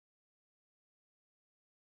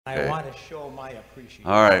I want to show my appreciation.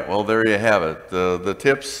 All right, well, there you have it. The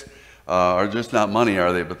tips are just not money,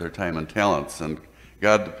 are they, but they're time and talents. And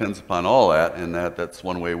God depends upon all that, and that's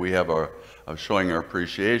one way we have of showing our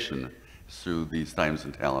appreciation through these times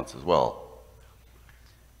and talents as well.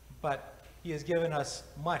 But he has given us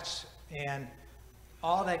much, and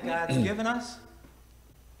all that God's given us.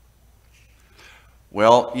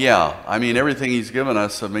 Well, yeah, I mean, everything he's given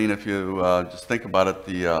us, I mean, if you just think about it,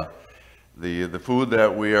 the food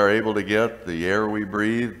that we are able to get, the air we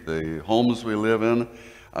breathe, the homes we live in,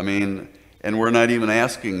 I mean, and we're not even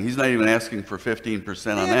asking, he's not even asking for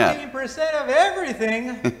 15% on that. 15% of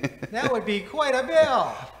everything? That would be quite a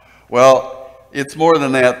bill. Well, it's more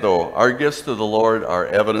than that, though. Our gifts to the Lord are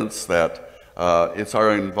evidence that it's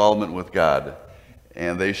our involvement with God.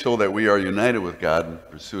 And they show that we are united with God in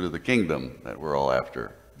pursuit of the kingdom that we're all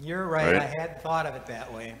after. You're right. I hadn't thought of it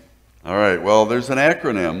that way. All right. Well, there's an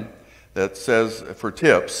acronym that says for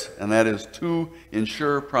TIPS, and that is to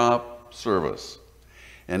ensure prompt service.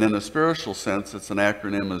 And in a spiritual sense, it's an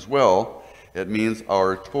acronym as well. It means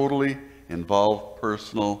our totally involved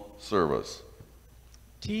personal service.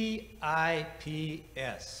 TIPS.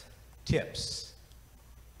 TIPS.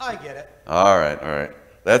 I get it. All right, all right.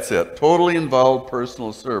 That's it. Totally involved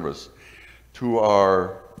personal service to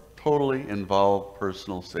our totally involved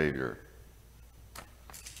personal Savior.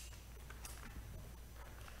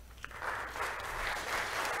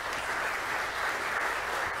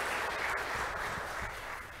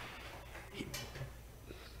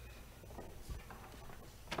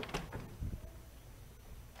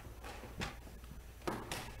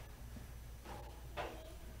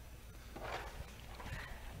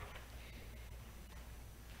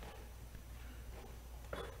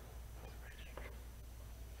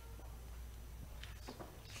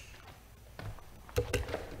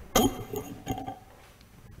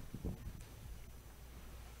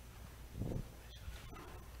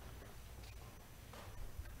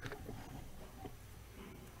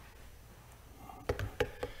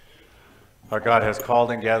 Our God has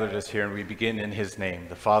called and gathered us here, and we begin in his name,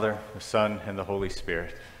 the Father, the Son, and the Holy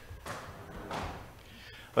Spirit.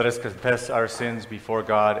 Let us confess our sins before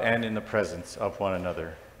God and in the presence of one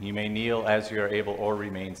another. You may kneel as you are able or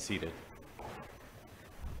remain seated.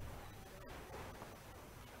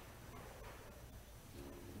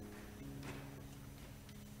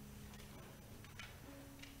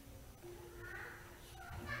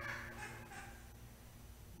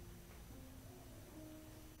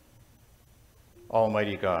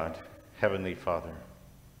 Almighty God, Heavenly Father,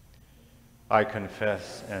 I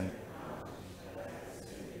confess and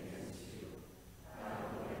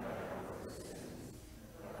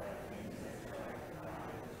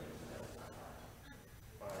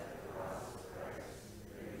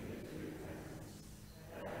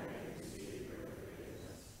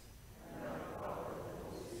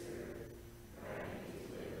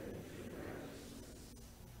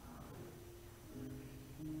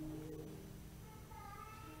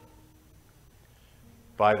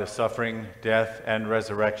by the suffering, death, and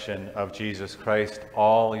resurrection of Jesus Christ,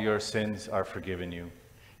 all your sins are forgiven you,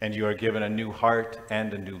 and you are given a new heart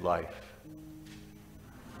and a new life.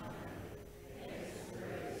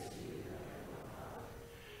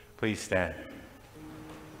 Please stand.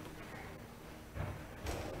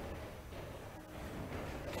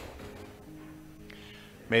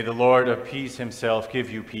 May the Lord of peace himself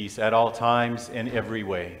give you peace at all times in every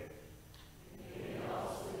way.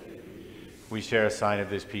 We share a sign of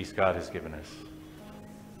this peace God has given us.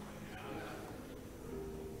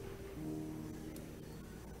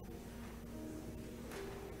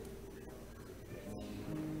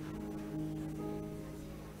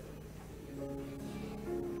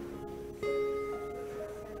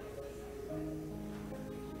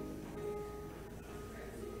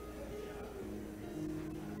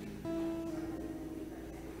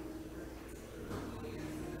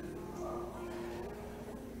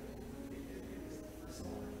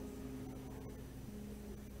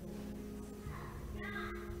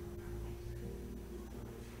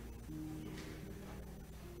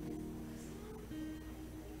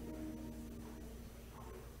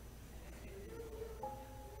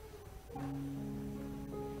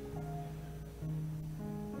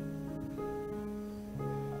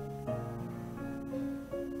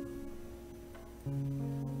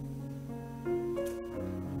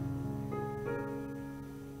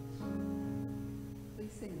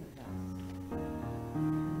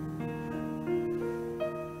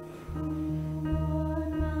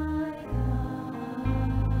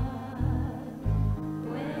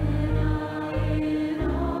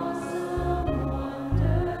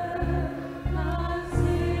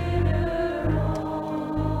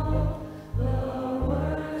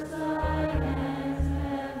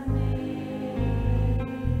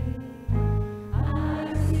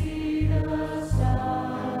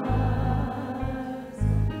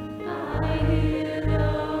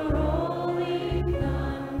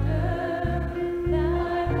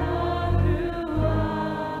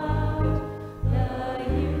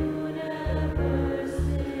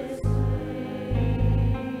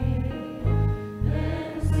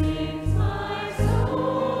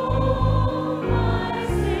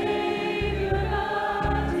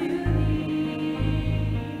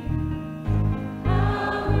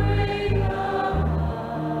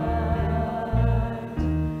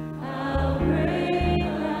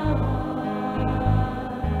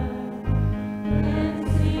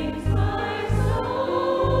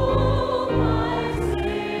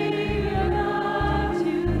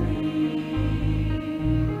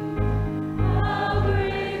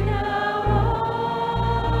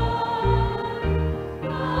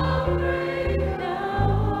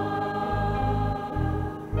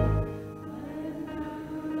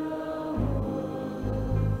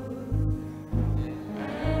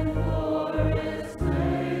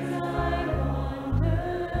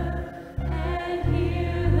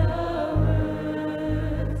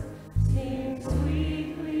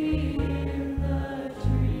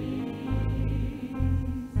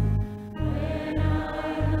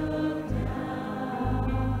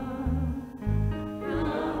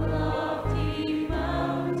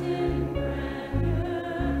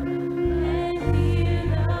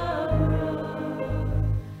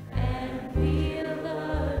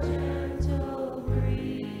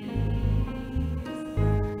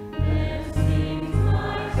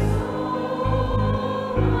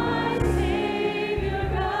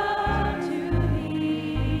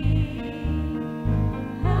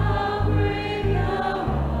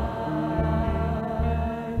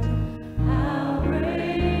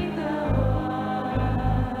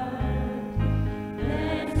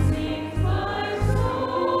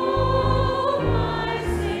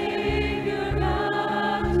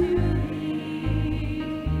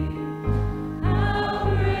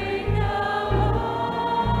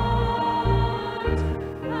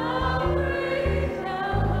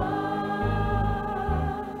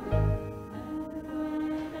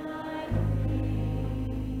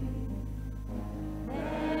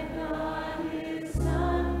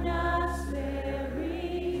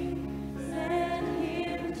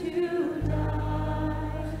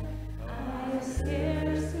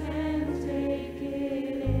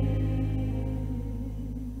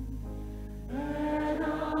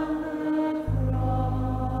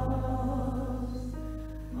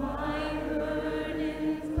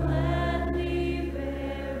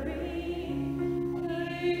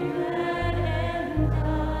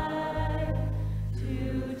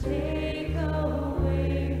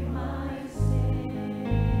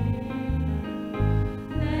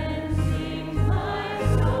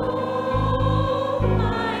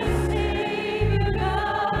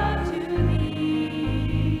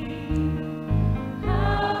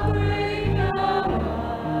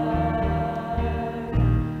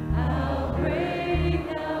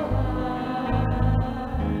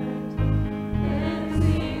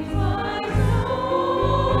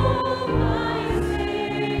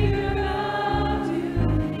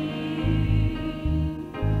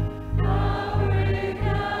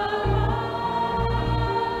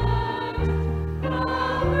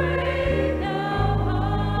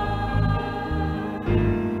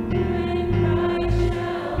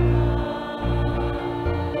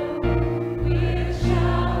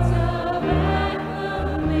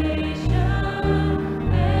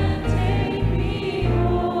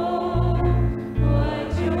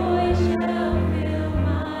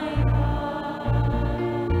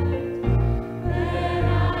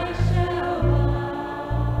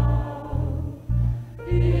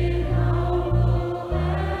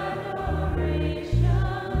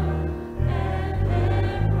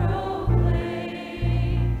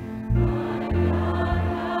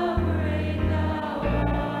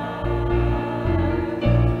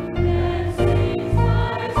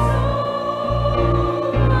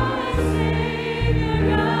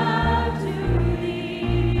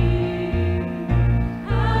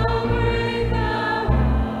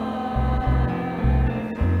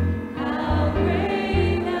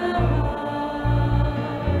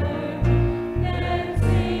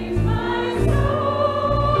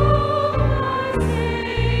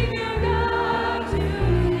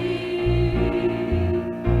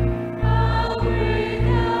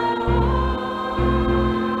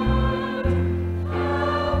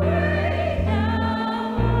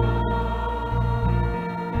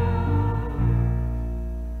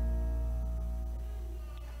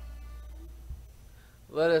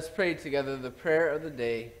 Let us pray together the prayer of the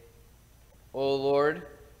day. O Lord,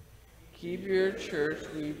 keep your church,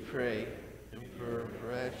 we pray,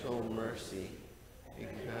 perpetual mercy,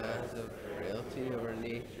 because of frailty of our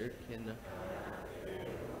nature cannot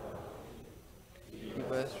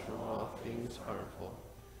keep us from all things harmful,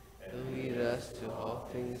 and lead us to all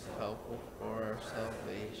things helpful for our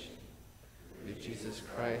salvation. Through Jesus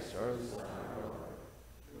Christ our Lord,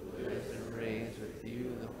 who lives and reigns with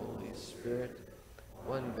you, the Holy Spirit,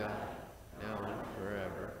 one God, now and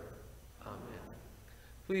forever. Amen.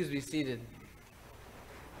 Please be seated.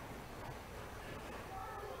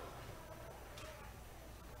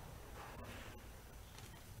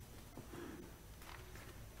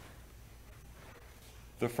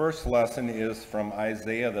 The first lesson is from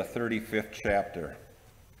Isaiah, the 35th chapter.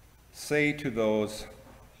 Say to those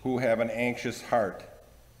who have an anxious heart,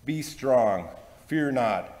 be strong, fear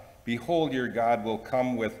not. Behold, your God will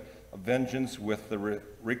come with vengeance, with the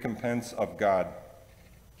recompense of God.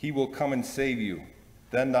 He will come and save you.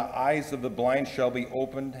 Then the eyes of the blind shall be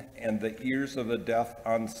opened, and the ears of the deaf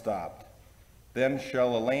unstopped. Then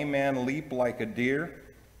shall a lame man leap like a deer,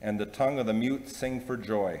 and the tongue of the mute sing for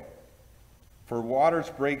joy. For waters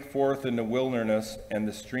break forth in the wilderness, and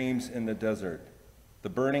the streams in the desert. The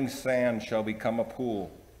burning sand shall become a pool,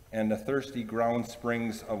 and the thirsty ground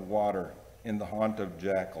springs of water in the haunt of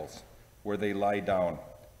jackals, where they lie down.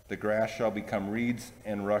 The grass shall become reeds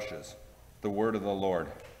and rushes. The word of the Lord.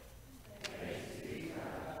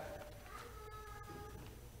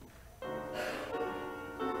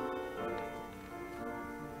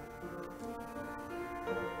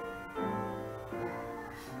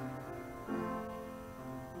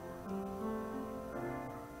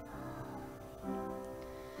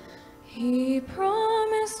 He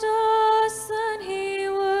promised us that he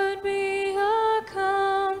would be a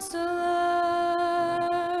counselor,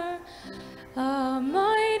 a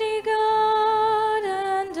mighty God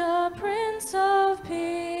and a Prince of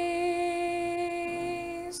Peace.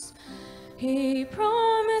 He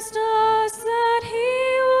promised us that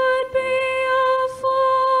he would be a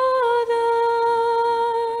father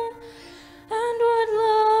and would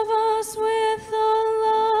love us with a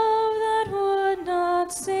love that would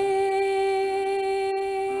not cease.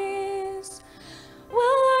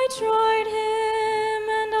 Tried him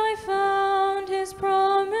and I found his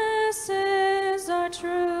promises are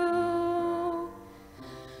true.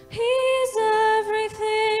 He's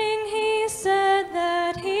everything he said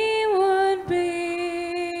that he would be.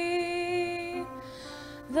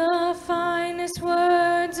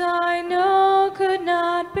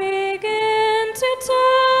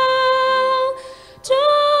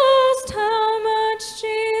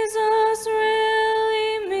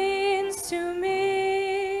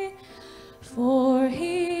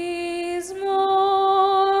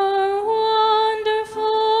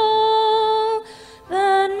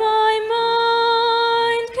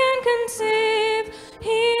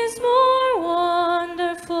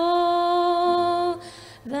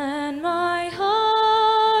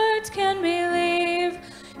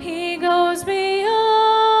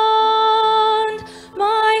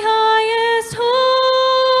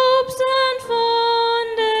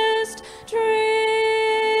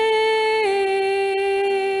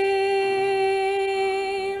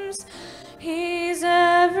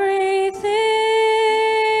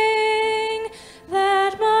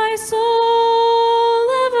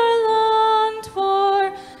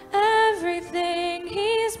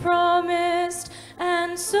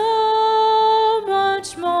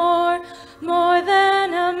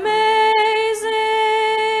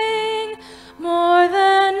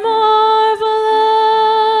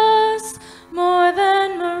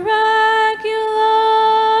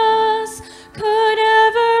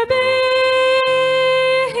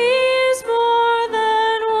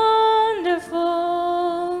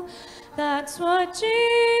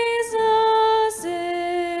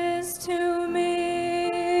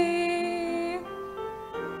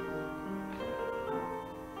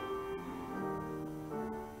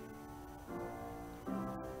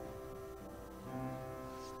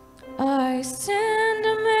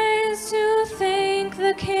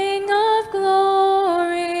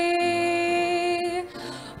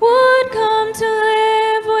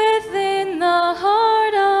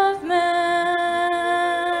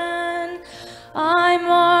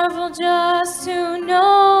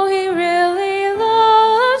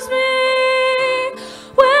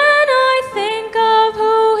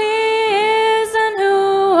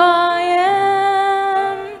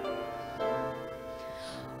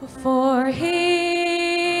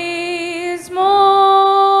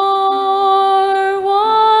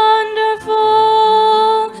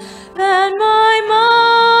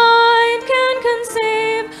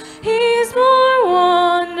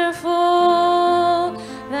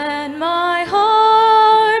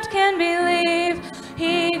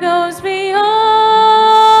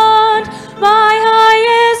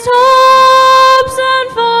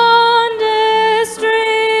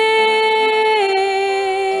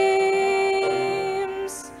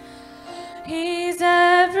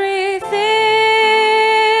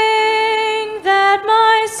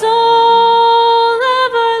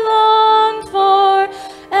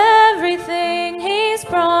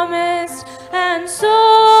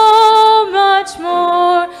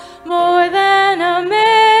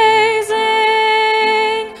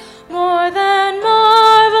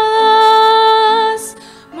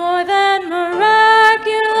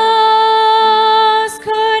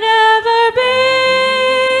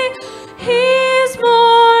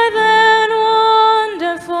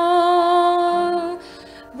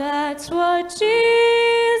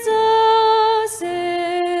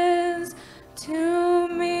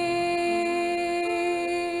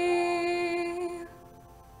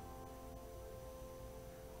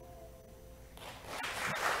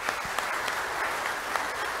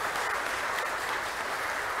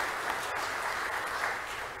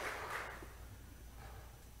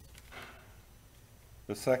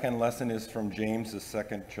 The second lesson is from James, the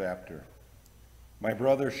 2nd chapter. My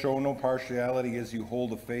brothers, show no partiality as you hold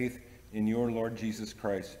the faith in your Lord Jesus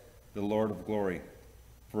Christ, the Lord of glory.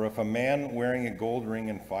 For if a man wearing a gold ring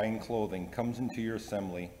and fine clothing comes into your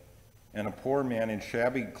assembly, and a poor man in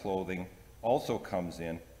shabby clothing also comes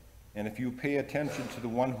in, and if you pay attention to the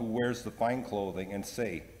one who wears the fine clothing and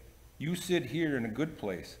say, you sit here in a good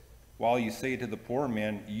place, while you say to the poor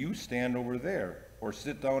man, you stand over there, or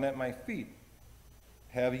sit down at my feet,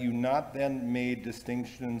 have you not then made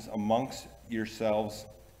distinctions amongst yourselves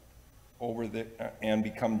and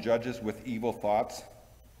become judges with evil thoughts?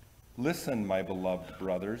 Listen, my beloved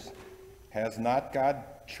brothers, has not God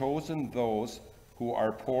chosen those who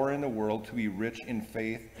are poor in the world to be rich in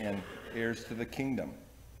faith and heirs to the kingdom,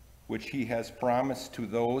 which he has promised to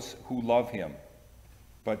those who love him?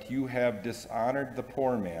 But you have dishonored the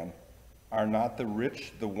poor man. Are not the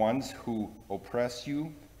rich the ones who oppress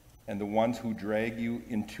you and the ones who drag you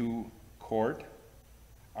into court?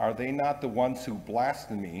 Are they not the ones who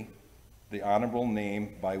blaspheme the honorable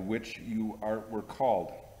name by which you were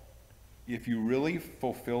called? If you really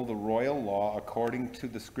fulfill the royal law according to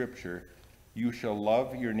the scripture, you shall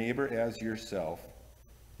love your neighbor as yourself,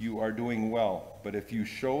 you are doing well. But if you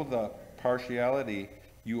show the partiality,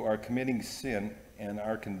 you are committing sin and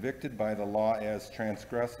are convicted by the law as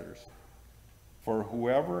transgressors. For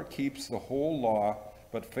whoever keeps the whole law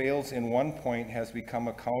but fails in one point has become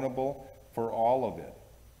accountable for all of it.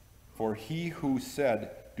 For he who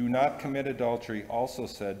said, do not commit adultery, also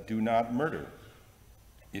said, do not murder.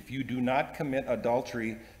 If you do not commit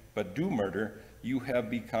adultery but do murder, you have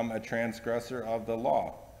become a transgressor of the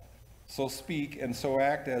law. So speak and so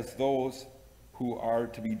act as those who are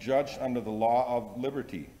to be judged under the law of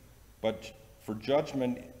liberty. But for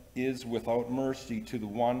judgment is without mercy to the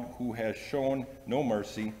one who has shown no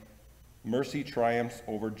mercy. Mercy triumphs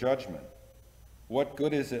over judgment. What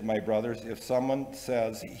good is it, my brothers, if someone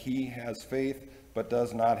says he has faith but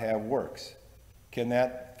does not have works? Can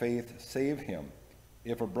that faith save him?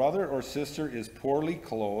 If a brother or sister is poorly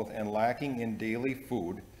clothed and lacking in daily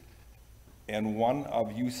food, and one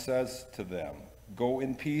of you says to them, go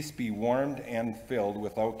in peace, be warmed and filled,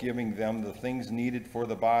 without giving them the things needed for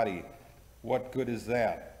the body, what good is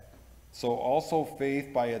that? So also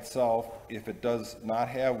faith by itself, if it does not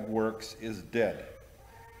have works, is dead.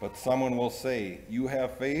 But someone will say, you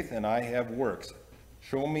have faith and I have works.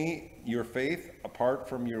 Show me your faith apart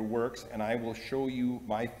from your works, and I will show you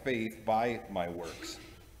my faith by my works.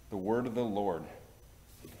 The word of the Lord.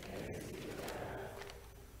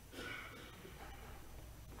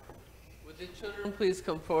 Would the children please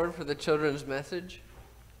come forward for the children's message?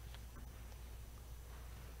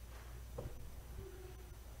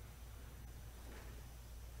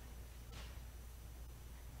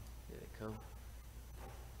 Here they come.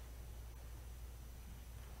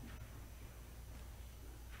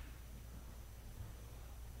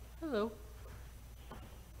 Hello.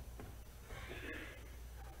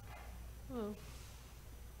 Hello.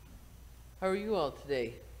 How are you all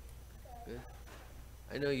today? Good.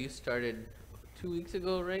 I know you started 2 weeks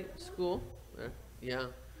ago, right? School? Yeah.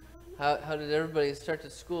 How did everybody start the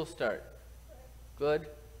school start? Good?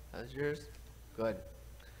 How's yours? Good.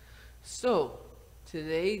 So,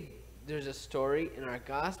 today there's a story in our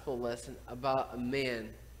gospel lesson about a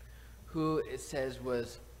man who, it says,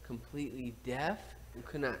 was completely deaf and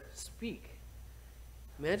could not speak.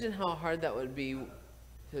 Imagine how hard that would be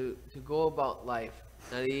to go about life,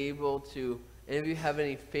 not able to. Any of you have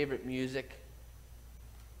any favorite music?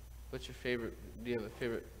 What's your favorite? Do you have a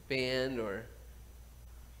favorite band or?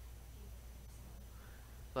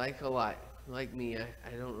 Like a lot. Like me,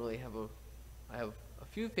 I don't really have I have a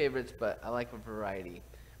few favorites, but I like a variety.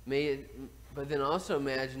 But then also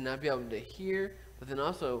imagine not be able to hear, but then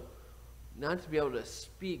also not to be able to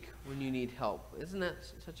speak when you need help. Isn't that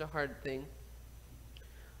such a hard thing?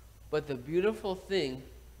 But the beautiful thing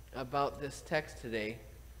about this text today,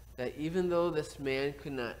 that even though this man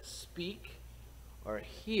could not speak or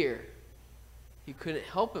hear, he couldn't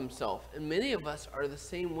help himself. And many of us are the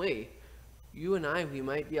same way. You and I, we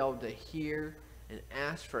might be able to hear and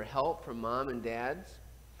ask for help from mom and dads,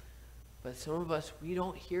 but some of us, we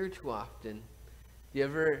don't hear too often. Do you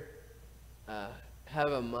ever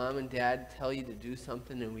have a mom and dad tell you to do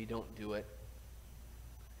something and we don't do it?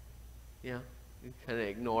 Yeah, we kind of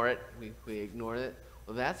ignore it. We ignore it.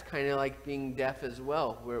 Well, that's kind of like being deaf as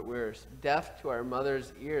well. We're deaf to our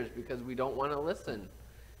mother's ears because we don't want to listen.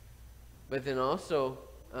 But then also,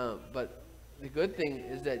 but the good thing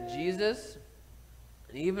is that Jesus,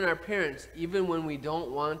 and even our parents, even when we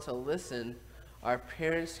don't want to listen, our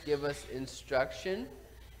parents give us instruction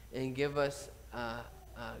and give us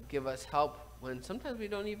help when sometimes we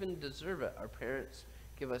don't even deserve it. Our parents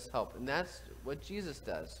give us help, and that's what Jesus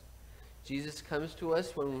does. Jesus comes to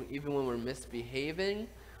us even when we're misbehaving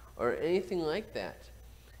or anything like that.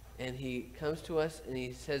 And he comes to us and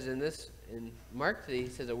he says in Mark today, he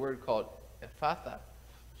says a word called Ephatha,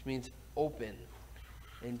 which means open.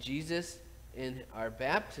 And Jesus, in our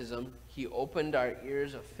baptism, he opened our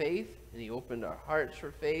ears of faith and he opened our hearts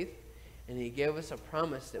for faith. And he gave us a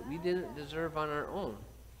promise that we didn't deserve on our own.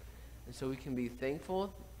 And so we can be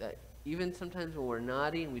thankful that even sometimes when we're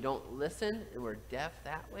naughty and we don't listen and we're deaf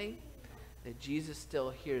that way, that Jesus still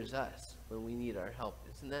hears us when we need our help.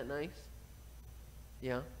 Isn't that nice?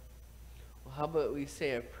 Yeah? Well, how about we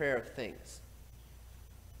say a prayer of thanks?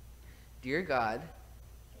 Dear God,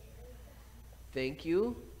 thank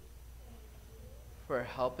you for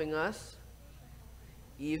helping us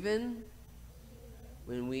even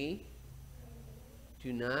when we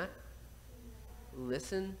do not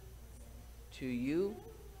listen to you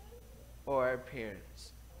or our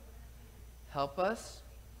parents. Help us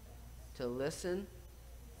to listen,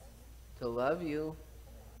 to love you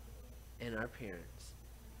and our parents.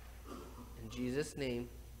 In Jesus' name,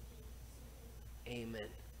 amen.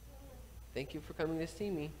 Thank you for coming to see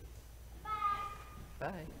me.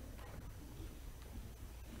 Bye.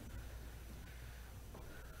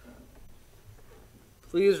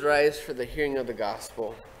 Please rise for the hearing of the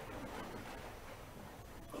gospel.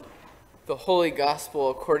 The Holy Gospel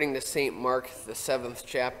according to St. Mark, the 7th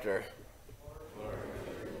chapter.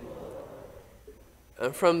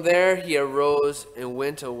 And from there he arose and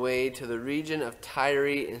went away to the region of Tyre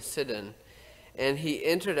and Sidon. And he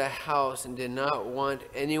entered a house and did not want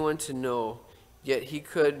anyone to know, yet he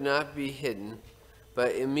could not be hidden.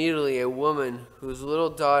 But immediately a woman whose little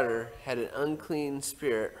daughter had an unclean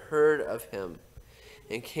spirit heard of him,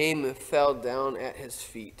 and came and fell down at his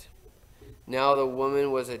feet. Now the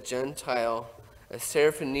woman was a Gentile, a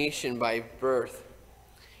Syrophoenician by birth,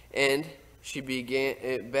 and she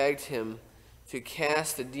begged him to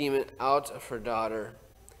cast the demon out of her daughter.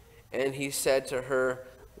 And he said to her,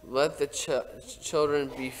 let the children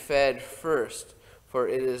be fed first, for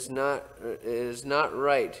it is not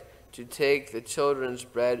right to take the children's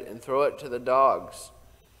bread and throw it to the dogs.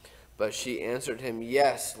 But she answered him,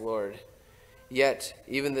 yes, Lord. Yet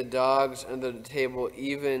even the dogs under the table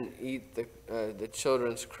even eat the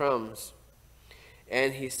children's crumbs.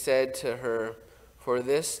 And he said to her, for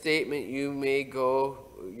this statement you may go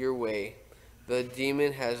your way. The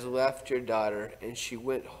demon has left your daughter. And she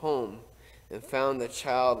went home and found the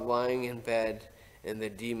child lying in bed and the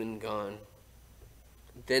demon gone.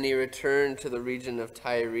 Then he returned to the region of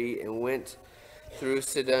Tyre and went through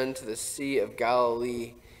Sidon to the Sea of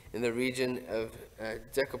Galilee in the region of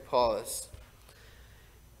Decapolis.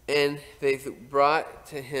 And they brought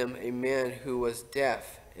to him a man who was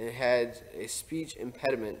deaf and had a speech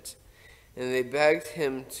impediment. And they begged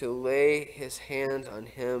him to lay his hands on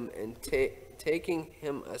him, and taking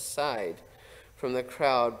him aside from the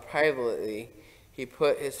crowd privately, he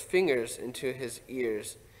put his fingers into his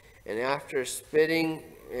ears. And after spitting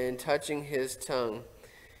and touching his tongue,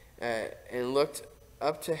 and looked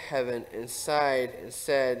up to heaven and sighed and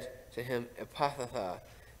said to him, Ephatha,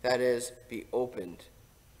 that is, be opened.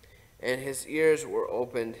 And his ears were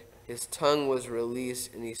opened, his tongue was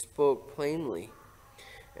released, and he spoke plainly.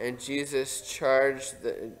 And Jesus charged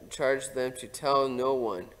them to tell no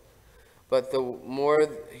one. But the more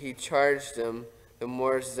he charged them, the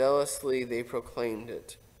more zealously they proclaimed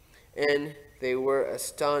it. And they were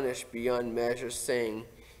astonished beyond measure, saying,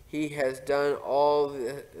 he has done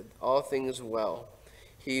all things well.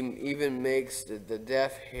 He even makes the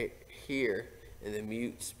deaf hear and the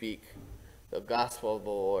mute speak. The gospel of the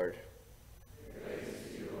Lord.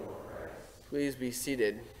 Please be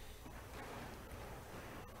seated.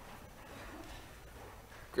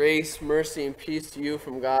 Grace, mercy, and peace to you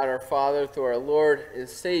from God our Father, through our Lord and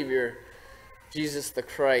Savior, Jesus the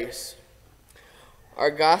Christ.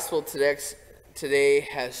 Our gospel today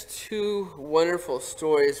has two wonderful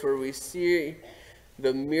stories where we see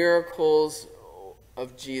the miracles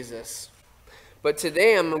of Jesus. But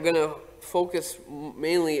today I'm going to focus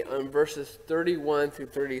mainly on verses 31 through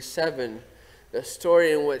 37, the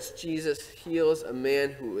story in which Jesus heals a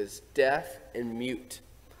man who is deaf and mute.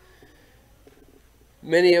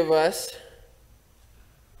 Many of us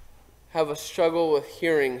have a struggle with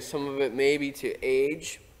hearing. Some of it may be to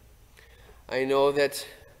age. I know that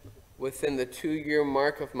within the 2-year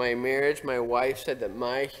mark of my marriage, my wife said that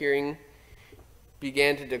my hearing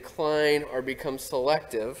began to decline or become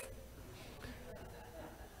selective.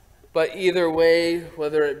 But either way,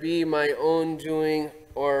 whether it be my own doing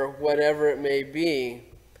or whatever it may be,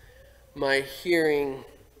 my hearing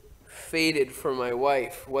faded for my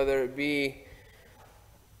wife, whether it be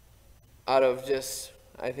out of just,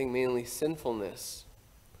 I think, mainly sinfulness.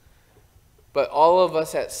 But all of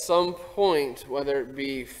us at some point, whether it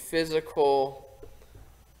be physical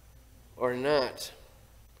or not,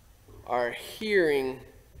 our hearing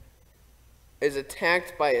is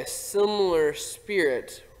attacked by a similar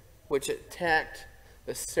spirit which attacked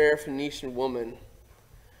the Syrophoenician woman,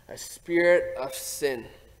 a spirit of sin.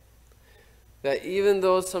 That even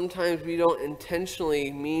though sometimes we don't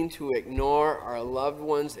intentionally mean to ignore our loved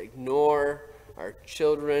ones, ignore our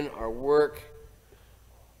children, our work,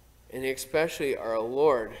 and especially our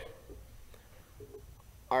Lord,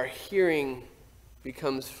 our hearing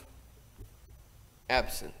becomes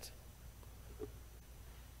absent.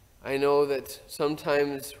 I know that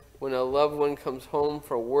sometimes when a loved one comes home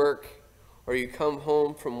from work, or you come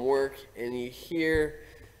home from work and you hear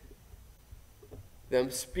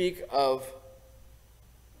them speak of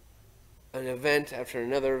an event after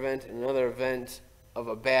another event of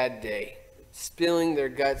a bad day, spilling their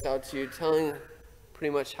guts out to you, telling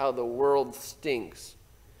pretty much how the world stinks,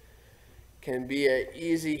 can be an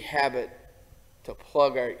easy habit to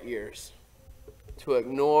plug our ears, to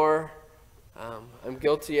ignore. I'm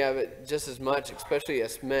guilty of it just as much, especially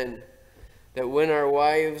as men, that when our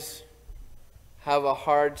wives have a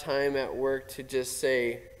hard time at work, to just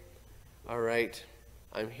say, all right,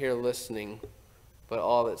 I'm here listening, but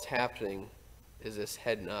all that's happening is this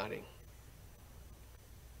head nodding.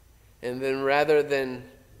 And then rather than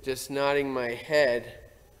just nodding my head,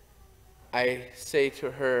 I say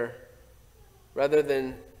to her, rather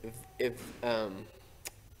than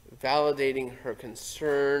validating her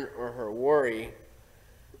concern or her worry,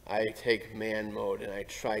 I take man mode and I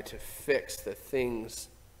try to fix the things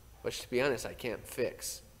which, to be honest, I can't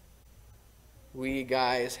fix. We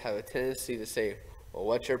guys have a tendency to say, well,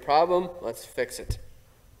 what's your problem? Let's fix it.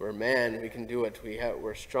 We're man, we can do it.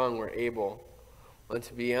 We're strong, we're able. And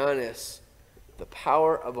to be honest, the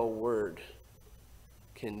power of a word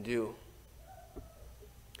can do.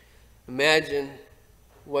 Imagine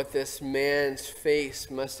what this man's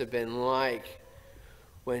face must have been like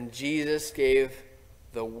when Jesus gave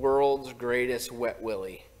the world's greatest wet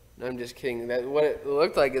willy. No, I'm just kidding. What it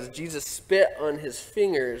looked like is Jesus spit on his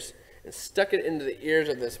fingers and stuck it into the ears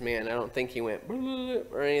of this man. I don't think he went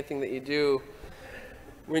or anything that you do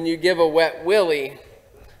when you give a wet willy.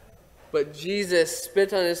 But Jesus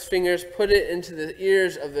spit on his fingers, put it into the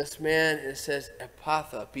ears of this man, and it says,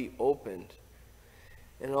 Ephphatha, be opened.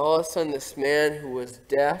 And all of a sudden, this man who was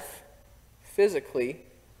deaf physically,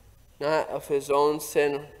 not of his own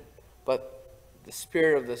sin, but the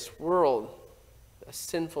spirit of this world, a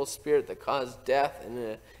sinful spirit that caused death and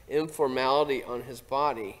an informality on his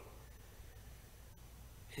body,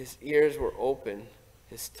 his ears were open,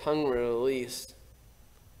 his tongue released.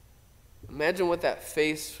 Imagine what that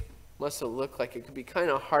face must have looked like. It could be kind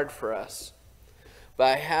of hard for us. But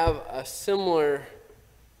I have a similar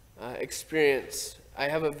experience. I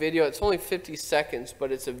have a video, it's only 50 seconds,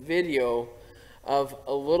 but it's a video of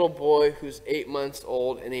a little boy who's 8 months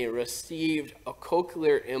old, and he received a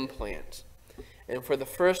cochlear implant. And for the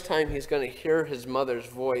first time, he's going to hear his mother's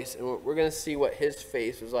voice, and we're going to see what his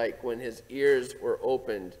face was like when his ears were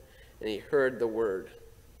opened and he heard the word.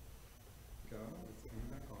 Go, it's coming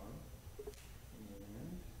back on,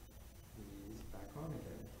 and he's back on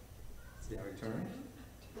again. See how he turns?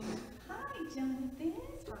 Hi, Jonathan.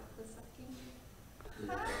 Start the sucking.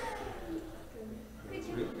 Hi. Could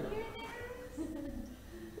you hear that?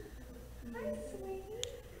 Hi, sweetie.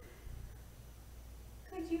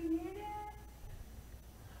 Could you hear that?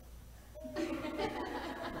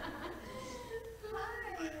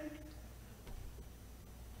 Hi.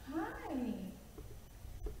 Hi.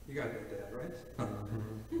 You got a good dad, right?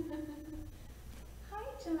 Hi,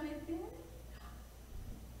 Jonathan.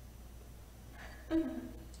 Hi.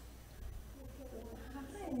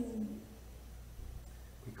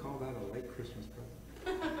 We call that a late Christmas present.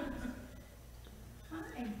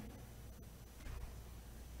 Hi.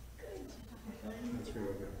 Good job. That's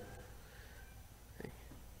real good.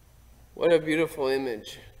 What a beautiful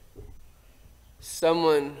image.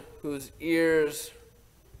 Someone whose ears,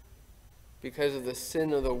 because of the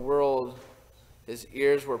sin of the world, his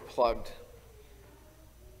ears were plugged.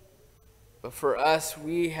 But for us,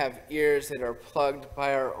 we have ears that are plugged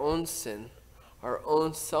by our own sin, our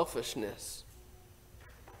own selfishness.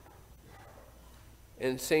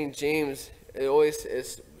 In St. James, it always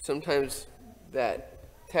is, sometimes that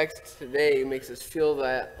text today makes us feel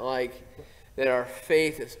that that our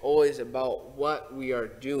faith is always about what we are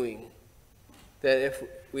doing. That if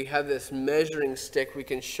we have this measuring stick, we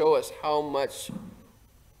can show us how much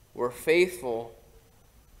we're faithful.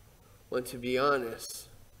 When, to be honest,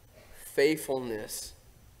 faithfulness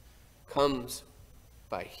comes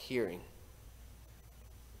by hearing.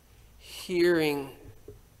 Hearing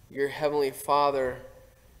your Heavenly Father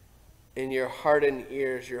in your hardened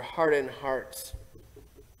ears, your hardened hearts,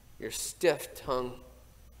 your stiff tongue,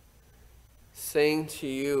 saying to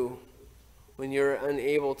you when you're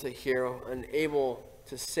unable to hear, unable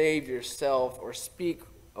to save yourself or speak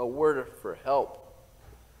a word for help,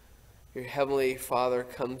 your Heavenly Father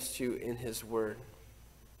comes to you in His Word.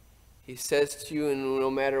 He says to you, and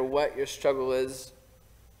no matter what your struggle is,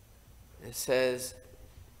 it says,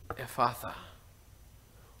 Ephatha.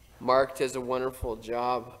 Mark does a wonderful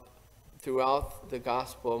job throughout the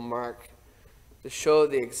Gospel of Mark to show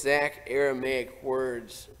the exact Aramaic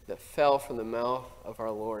words that fell from the mouth of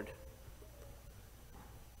our Lord.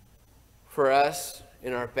 For us,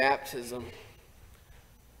 in our baptism,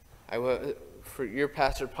 your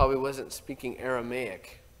pastor probably wasn't speaking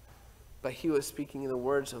Aramaic, but he was speaking the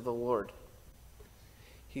words of the Lord.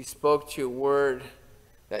 He spoke to you a word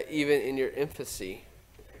that even in your infancy,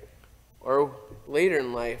 or later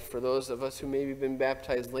in life, for those of us who maybe been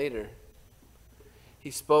baptized later,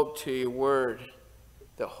 he spoke to you a word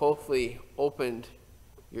that hopefully opened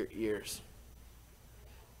your ears.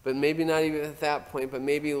 But maybe not even at that point, but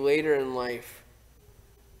maybe later in life.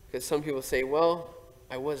 Because some people say, well,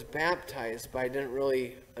 I was baptized, but I didn't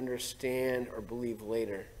really understand or believe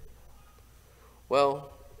later.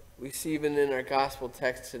 Well, we see even in our gospel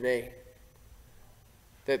text today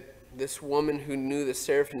that this woman who knew the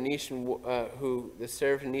Syrophoenician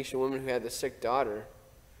woman who had the sick daughter,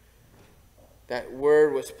 that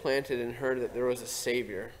word was planted in her that there was a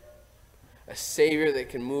Savior that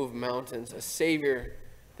can move mountains, a Savior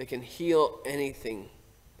that can heal anything.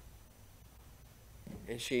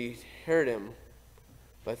 And she heard him,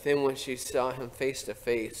 but then when she saw him face to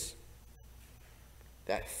face,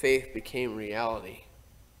 that faith became reality.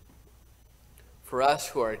 For us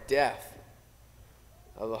who are deaf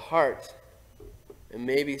of the heart, and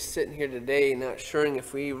maybe sitting here today not sure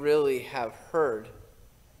if we really have heard,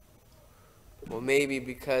 well, maybe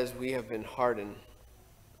because we have been hardened.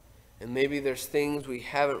 And maybe there's things we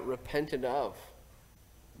haven't repented of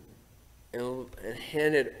and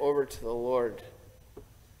handed over to the Lord.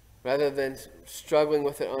 Rather than struggling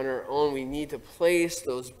with it on our own, we need to place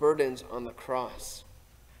those burdens on the cross.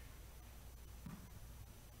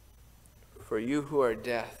 For you who are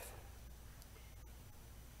deaf,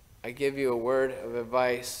 I give you a word of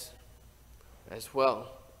advice as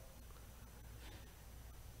well.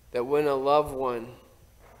 That when a loved one,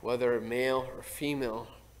 whether male or female,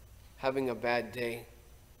 having a bad day,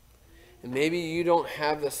 and maybe you don't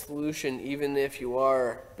have the solution even if you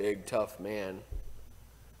are a big tough man,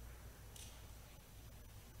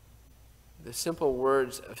 the simple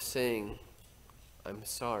words of saying, I'm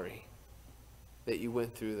sorry that you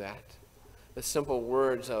went through that. The simple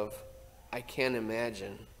words of, I can't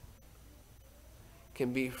imagine,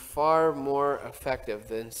 can be far more effective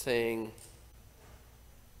than saying,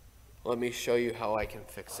 let me show you how I can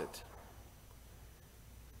fix it.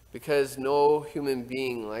 Because no human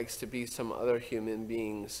being likes to be some other human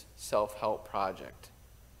being's self-help project.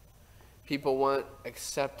 People want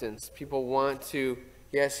acceptance. People want to,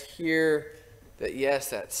 yes, hear that, yes,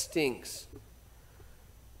 that stinks.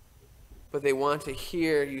 But they want to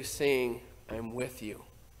hear you saying, I'm with you.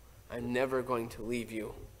 I'm never going to leave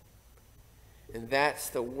you. And that's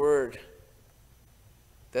the word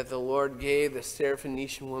that the Lord gave the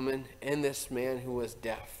Syrophoenician woman and this man who was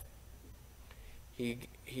deaf.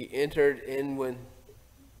 He entered in when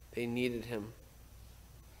they needed him,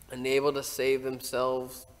 unable to save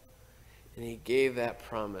themselves, and he gave that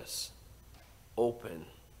promise, opening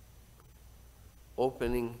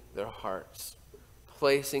their hearts,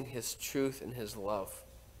 placing his truth and his love.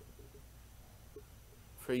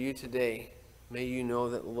 For you today, may you know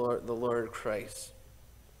that the Lord Christ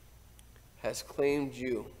has claimed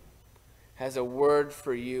you, has a word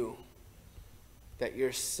for you, that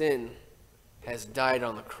your sin has died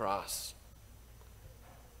on the cross.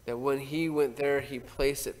 That when he went there, he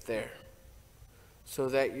placed it there, so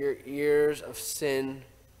that your ears of sin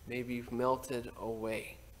may be melted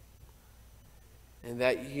away. And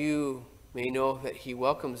that you may know that he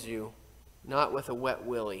welcomes you, not with a wet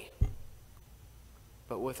willy,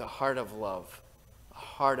 but with a heart of love, a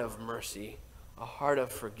heart of mercy, a heart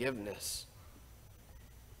of forgiveness,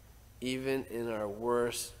 even in our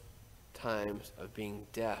worst times of being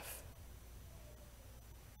deaf.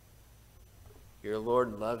 Your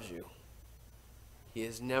Lord loves you. He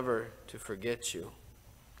is never to forget you.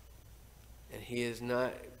 And he is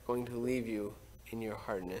not going to leave you in your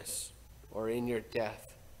hardness or in your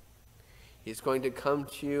death. He is going to come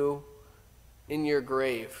to you in your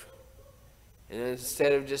grave. And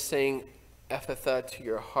instead of just saying Ephphatha to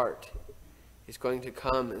your heart, he's going to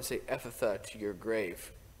come and say Ephphatha to your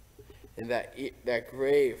grave. And that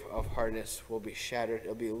grave of hardness will be shattered,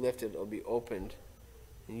 it'll be lifted, it'll be opened.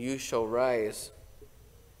 And you shall rise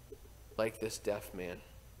like this deaf man.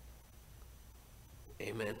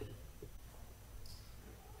 Amen.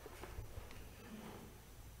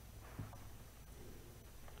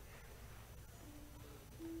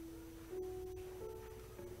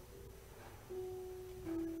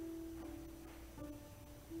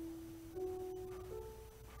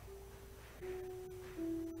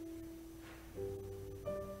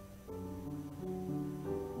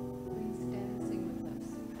 Please stand and sing with us.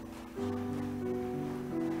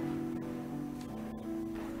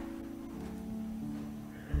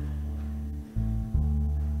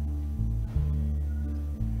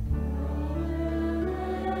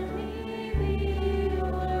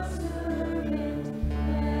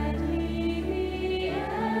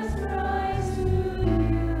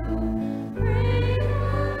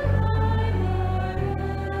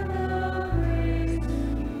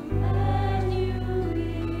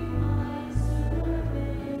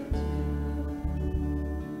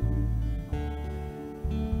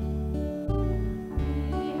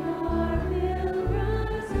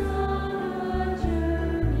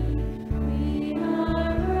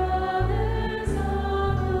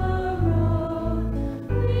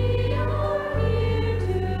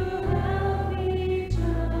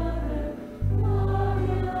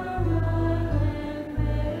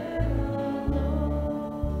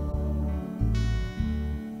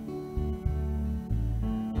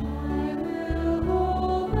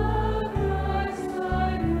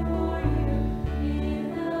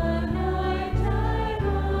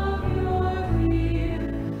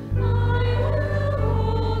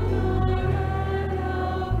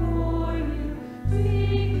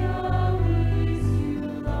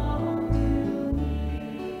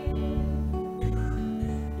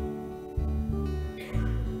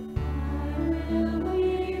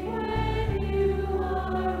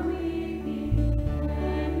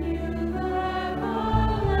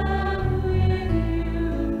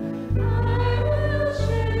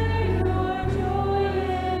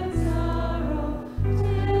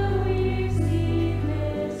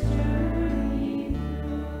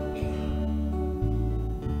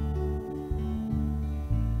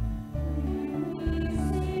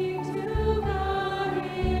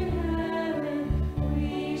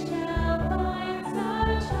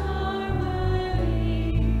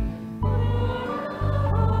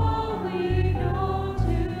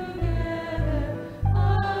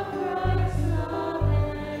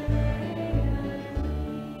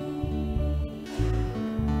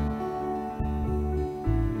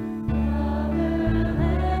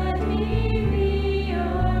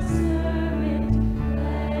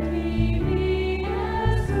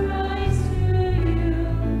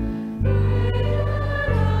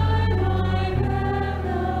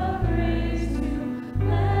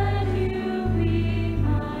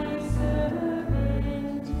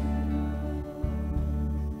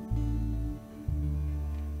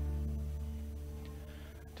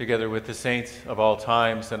 Together with the saints of all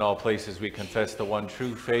times and all places, we confess the one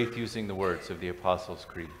true faith using the words of the Apostles'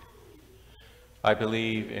 Creed. I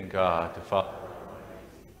believe in God, the Father,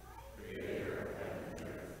 creator of heaven and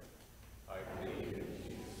earth. I believe in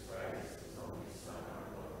Jesus Christ, his only Son, our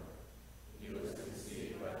Lord. He was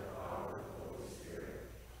conceived by the power of the Holy Spirit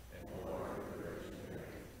and born of the Virgin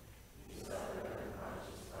Mary. He suffered under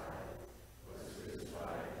Pontius Pilate, was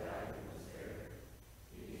crucified, died, and was buried.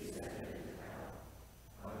 He descended into hell.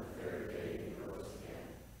 On the third day he rose again.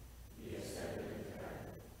 He ascended into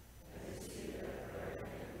heaven, and is seated at the right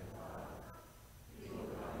hand of the Father. He will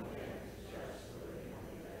come again to judge the living and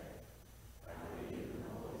the dead. I believe in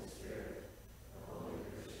the Holy Spirit, the holy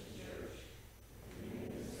Christian Church, the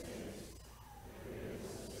communion of saints, the forgiveness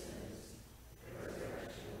of sins, the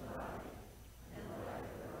resurrection of the body, and the life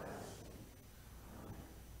everlasting.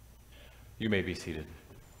 You may be seated.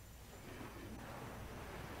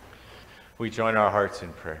 We join our hearts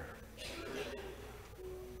in prayer.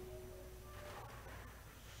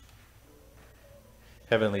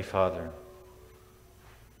 Heavenly Father,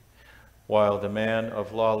 while the man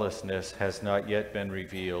of lawlessness has not yet been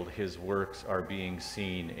revealed, his works are being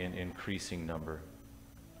seen in increasing number.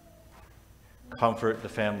 Comfort the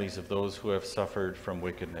families of those who have suffered from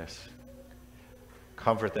wickedness.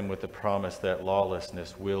 Comfort them with the promise that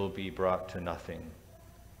lawlessness will be brought to nothing,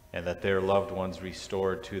 and that their loved ones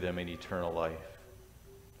restored to them in eternal life.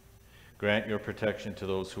 Grant your protection to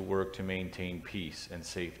those who work to maintain peace and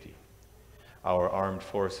safety, our armed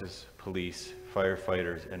forces, police,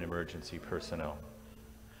 firefighters, and emergency personnel.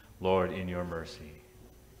 Lord, in your mercy.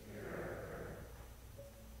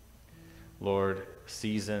 Lord,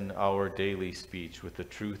 season our daily speech with the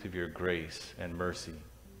truth of your grace and mercy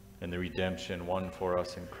and the redemption won for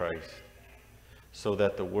us in Christ, so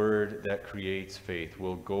that the word that creates faith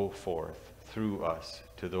will go forth through us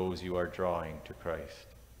to those you are drawing to Christ.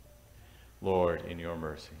 Lord, in your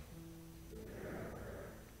mercy.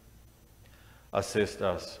 Assist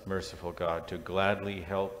us, merciful God, to gladly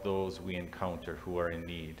help those we encounter who are in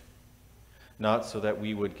need, not so that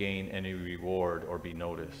we would gain any reward or be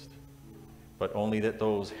noticed, but only that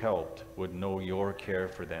those helped would know your care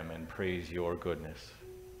for them and praise your goodness.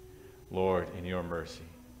 Lord, in your mercy.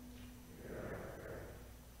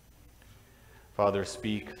 Father,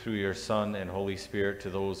 speak through your Son and Holy Spirit to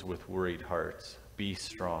those with worried hearts. Be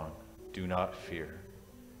strong. Do not fear.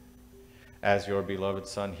 As your beloved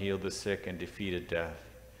Son healed the sick and defeated death,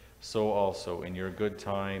 so also in your good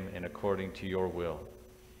time and according to your will,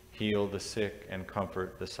 heal the sick and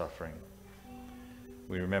comfort the suffering.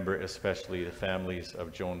 We remember especially the families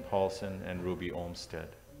of Joan Paulson and Ruby Olmsted.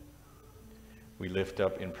 We lift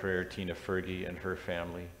up in prayer Tina Fergie and her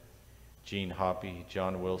family, Jean Hoppy,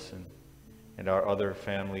 John Wilson, and our other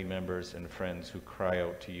family members and friends who cry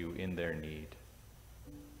out to you in their need.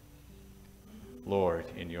 Lord,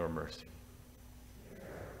 in your mercy.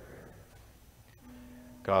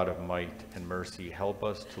 God of might and mercy, help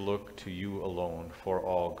us to look to you alone for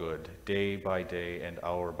all good, day by day and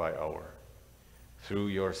hour by hour. Through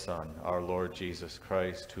your Son, our Lord Jesus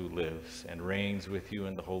Christ, who lives and reigns with you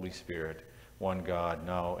in the Holy Spirit, one God,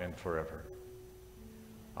 now and forever.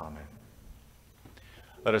 Amen.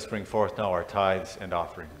 Let us bring forth now our tithes and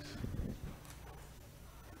offerings.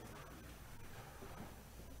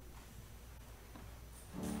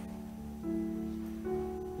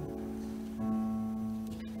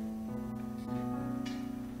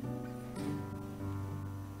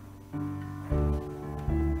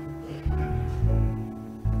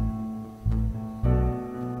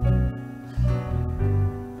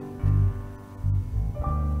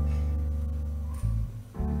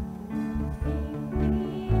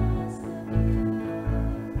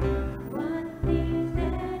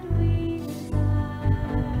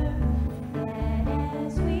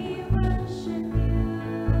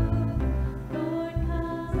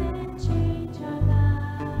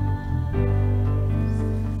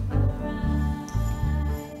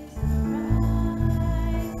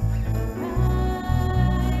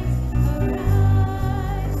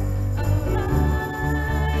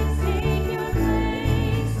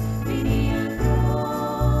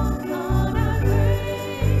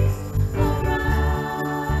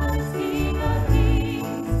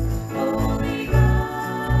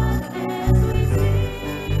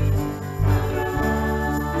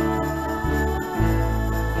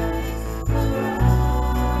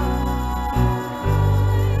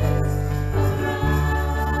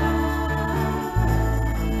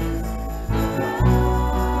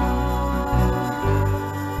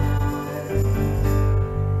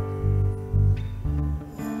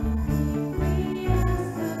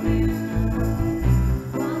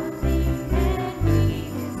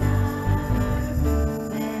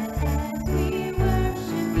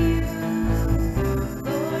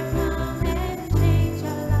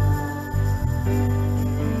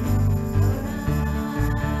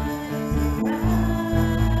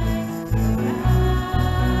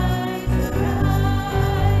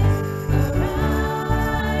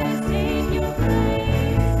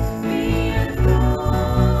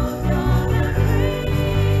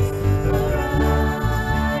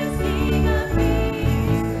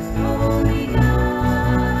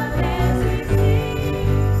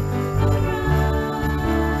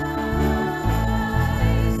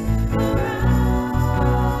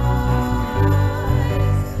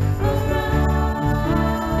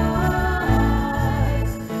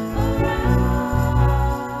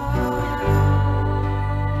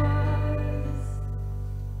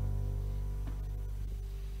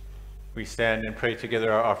 We stand and pray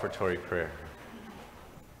together our offertory prayer.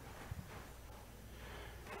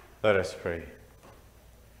 Let us pray.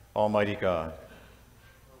 Almighty God,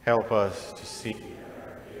 help us to see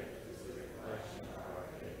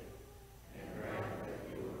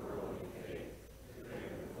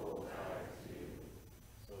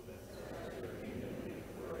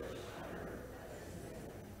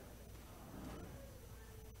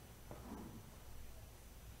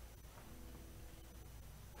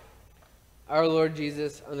Our Lord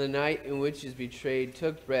Jesus, on the night in which he was betrayed,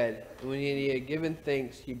 took bread, and when he had given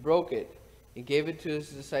thanks, he broke it and gave it to his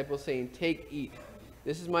disciples, saying, "Take, eat.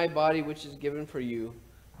 This is my body, which is given for you.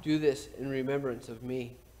 Do this in remembrance of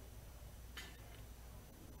me.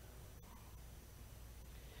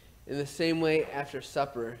 In the same way, after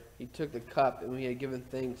supper, he took the cup, and when he had given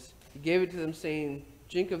thanks, he gave it to them, saying,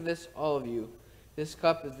 "Drink of this, all of you. This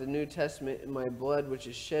cup is the New Testament in my blood, which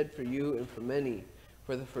is shed for you and for many,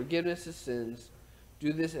 for the forgiveness of sins.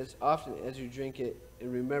 Do this as often as you drink it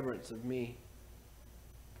in remembrance of me."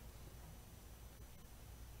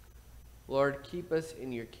 Lord, keep us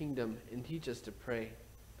in your kingdom and teach us to pray.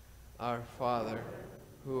 Our Father,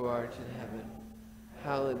 who art in heaven,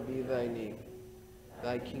 hallowed be thy name.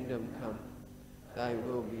 Thy kingdom come, thy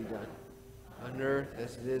will be done, on earth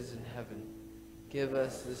as it is in heaven. Give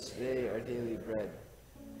us this day our daily bread,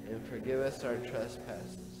 and forgive us our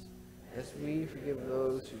trespasses, as we forgive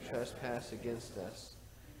those who trespass against us.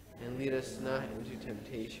 And lead us not into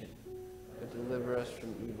temptation, but deliver us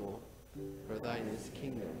from evil. For thine is the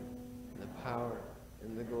kingdom, and the power,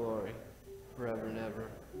 and the glory, forever and ever.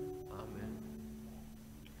 Amen.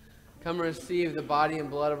 Come receive the body and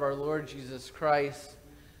blood of our Lord Jesus Christ,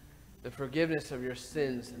 the forgiveness of your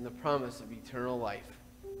sins, and the promise of eternal life.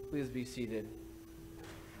 Please be seated.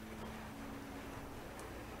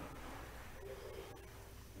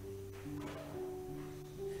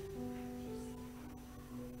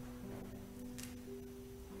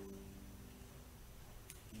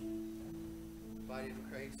 The body of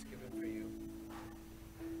Christ given for you.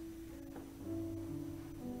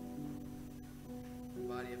 The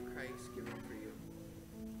body of Christ given for you.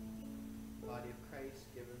 The body of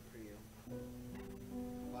Christ given for you.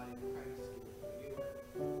 The body of Christ given for you.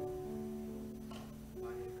 The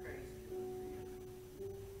body of Christ given for you.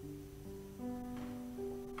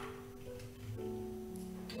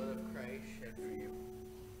 The blood of Christ shed for you.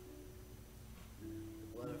 The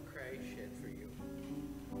blood of Christ shed for you.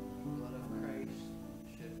 The blood of Christ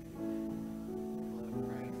shed for you. The blood of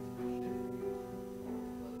Christ shed for you. The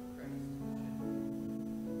blood of Christ shed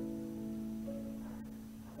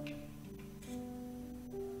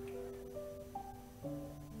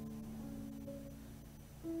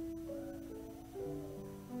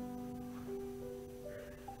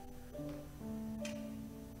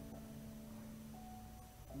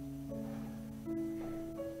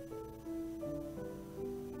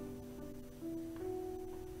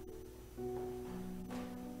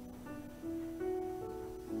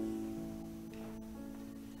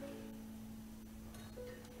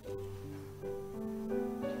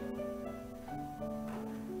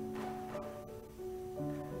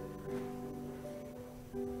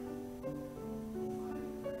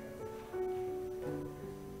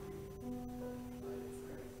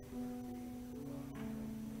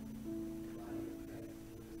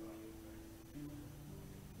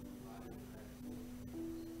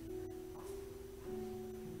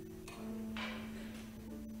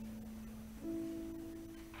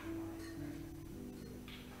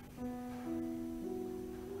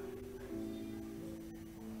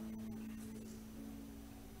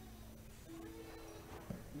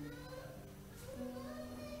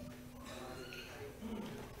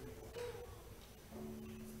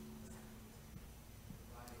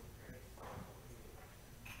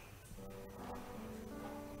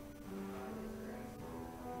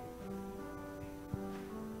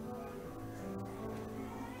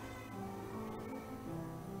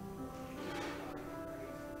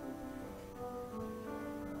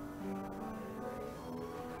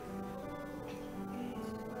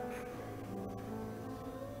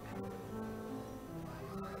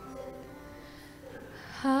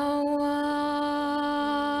How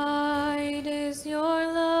wide is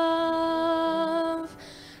your love,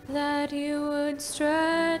 that you would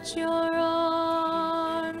stretch your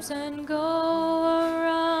arms and go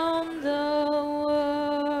around the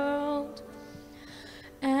world.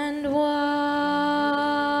 And why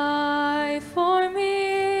for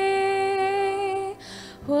me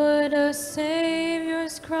would a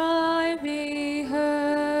Savior's cry be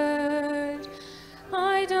heard?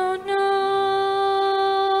 I don't know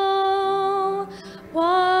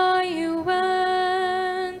why you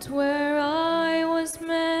went where I was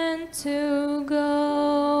meant to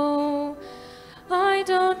go. I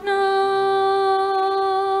don't know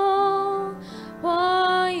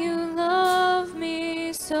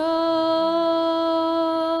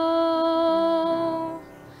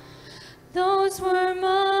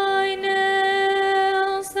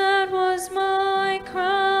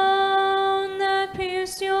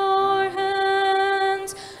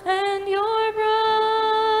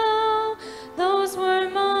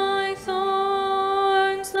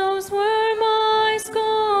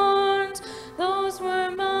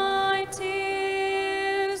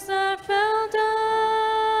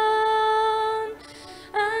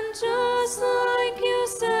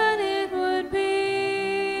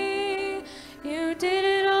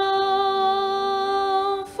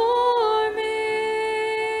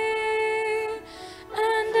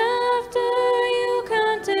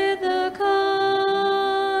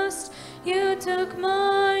took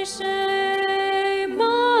my shame,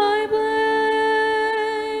 my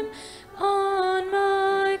blame, on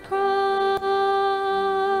my cross.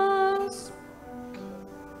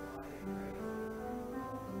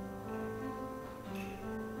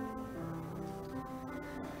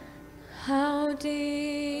 How deep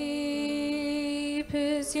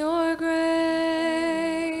is your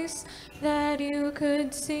grace that you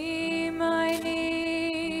could see my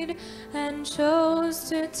need and chose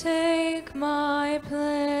to take my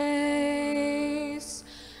place.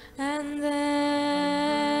 And then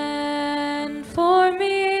for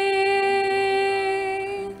me,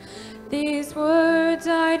 these words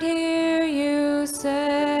I'd hear you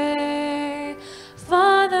say,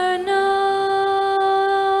 Father, no,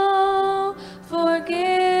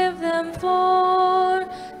 forgive them, for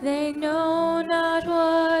they know not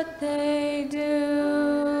what they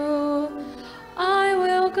do. I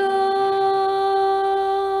will go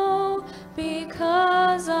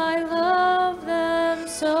because I love them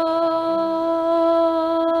so.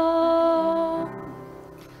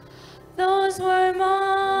 Those were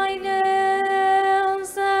my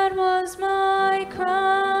nails, that was my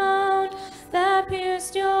crown, that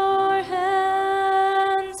pierced your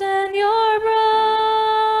hands and your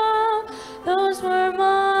brow. Those were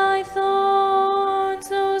my thorns,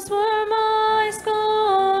 those were my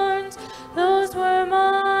scorns, those were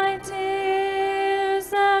my tears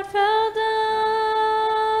that fell down.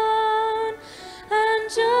 And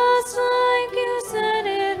just like you said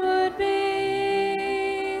it would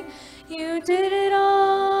be, you did it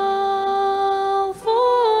all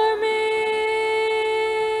for me.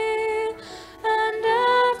 And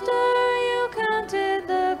after you counted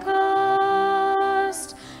the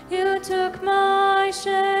cost, you took my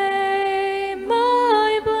shame,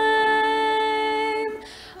 my blame,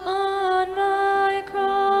 on my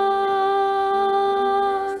cross.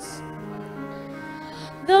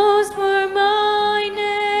 Those were my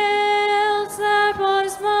nails, that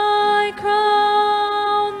was my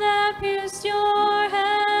crown, that pierced your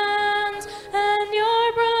hands and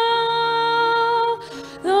your brow.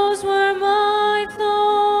 Those were my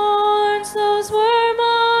thorns, those were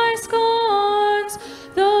my scorns,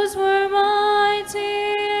 those were my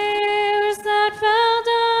tears that fell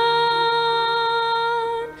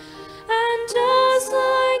down. And just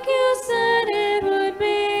like you said it would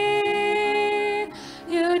be,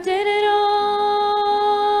 you did it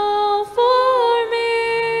all for me.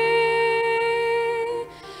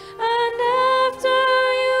 And after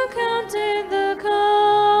you counted the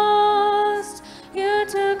cost, you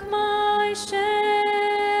took my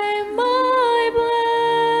shame, my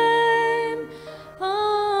blame,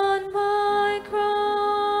 on my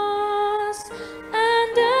cross.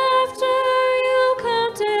 And after you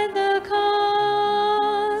counted the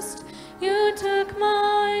cost, you took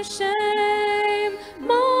my shame,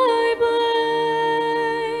 my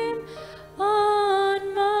blame,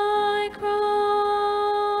 on my cross.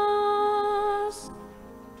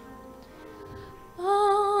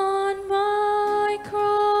 On my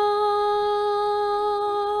cross.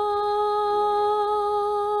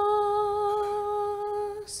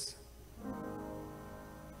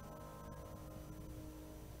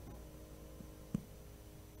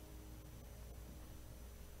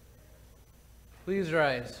 Please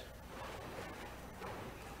rise.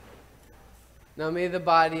 Now may the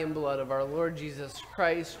body and blood of our Lord Jesus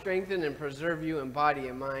Christ strengthen and preserve you in body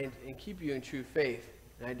and mind, and keep you in true faith.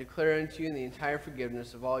 And I declare unto you the entire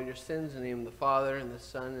forgiveness of all your sins in the name of the Father, and the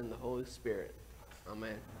Son, and the Holy Spirit.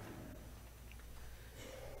 Amen.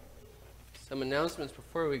 Some announcements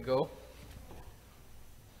before we go.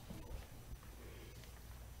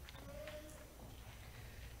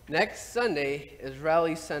 Next Sunday is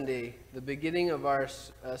Rally Sunday, the beginning of our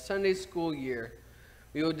Sunday school year.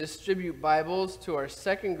 We will distribute Bibles to our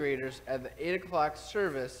second graders at the 8 o'clock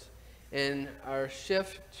service, and our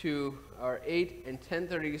shift to our 8 and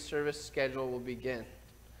 10:30 service schedule will begin.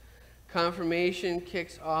 Confirmation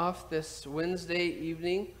kicks off this Wednesday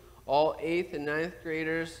evening. All 8th and 9th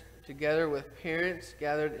graders, together with parents,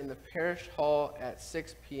 gathered in the parish hall at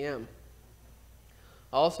 6 p.m.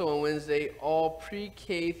 Also on Wednesday, all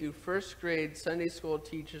pre-K through first grade Sunday school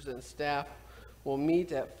teachers and staff will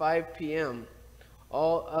meet at 5 p.m.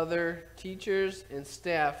 All other teachers and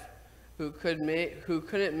staff who couldn't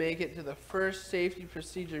make it to the first safety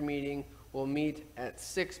procedure meeting will meet at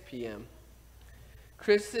 6 p.m.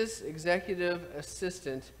 Christus Executive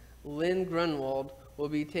Assistant Lynn Grunwald will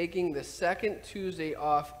be taking the second Tuesday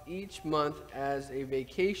off each month as a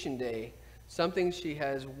vacation day, something she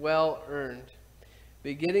has well earned.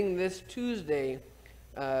 Beginning this Tuesday,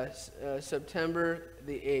 September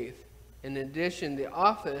the 8th. In addition, the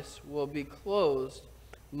office will be closed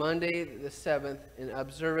Monday the 7th in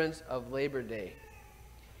observance of Labor Day.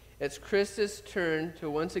 It's Christus' turn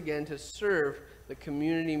to once again to serve the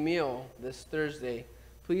community meal this Thursday.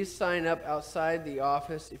 Please sign up outside the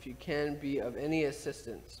office if you can be of any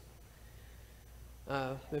assistance.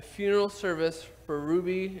 The funeral service for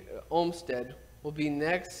Ruby Olmsted will be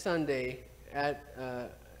next Sunday at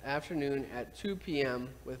afternoon at 2 p.m.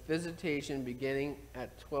 with visitation beginning at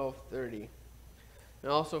 12:30.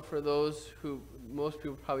 And also for those who, most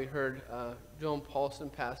people probably heard, Joan Paulson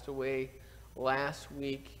passed away last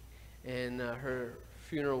week, and her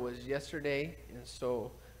funeral was yesterday, and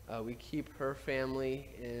so we keep her family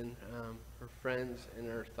and her friends in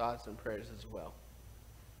our thoughts and prayers as well.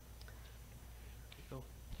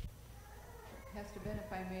 Pastor Ben,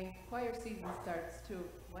 if I may, choir season starts too.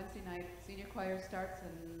 Wednesday night, senior choir starts,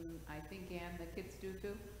 and I think, Ann, the kids do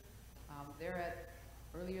too. They're at,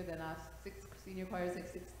 earlier than us, senior choir's at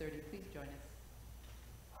 6:30. Please join us.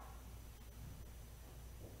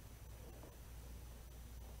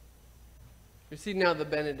 Receive now the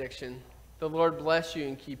benediction. The Lord bless you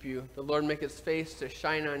and keep you. The Lord make his face to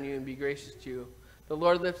shine on you and be gracious to you. The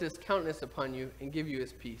Lord lift his countenance upon you and give you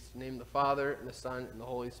his peace. In the name of the Father, and the Son, and the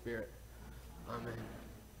Holy Spirit. Amen.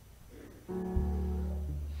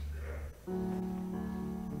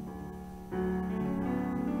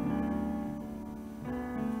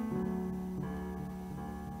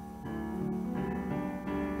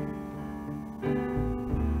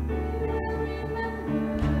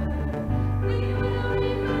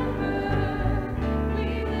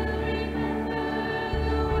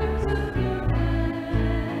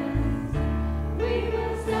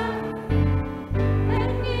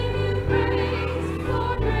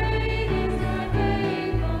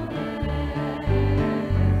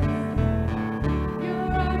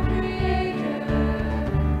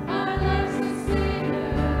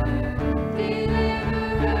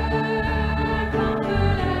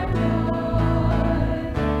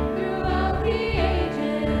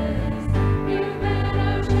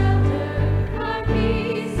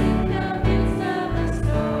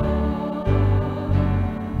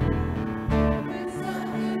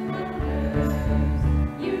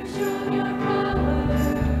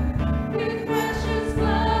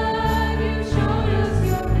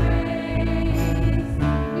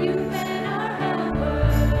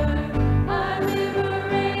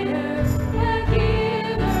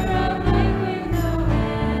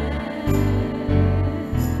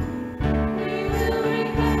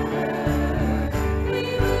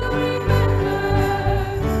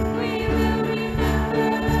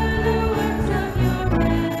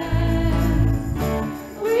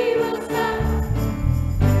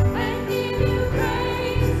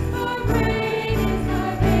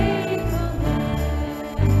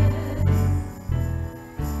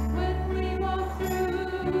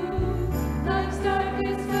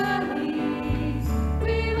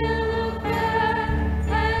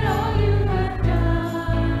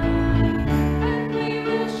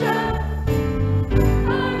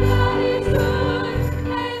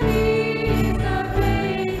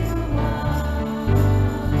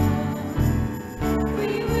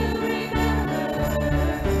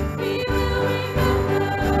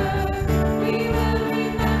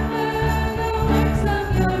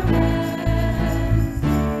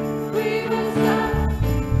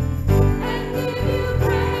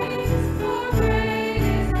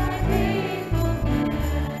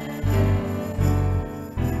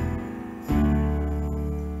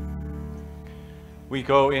 We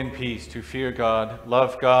go in peace to fear God,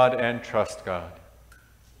 love God, and trust God.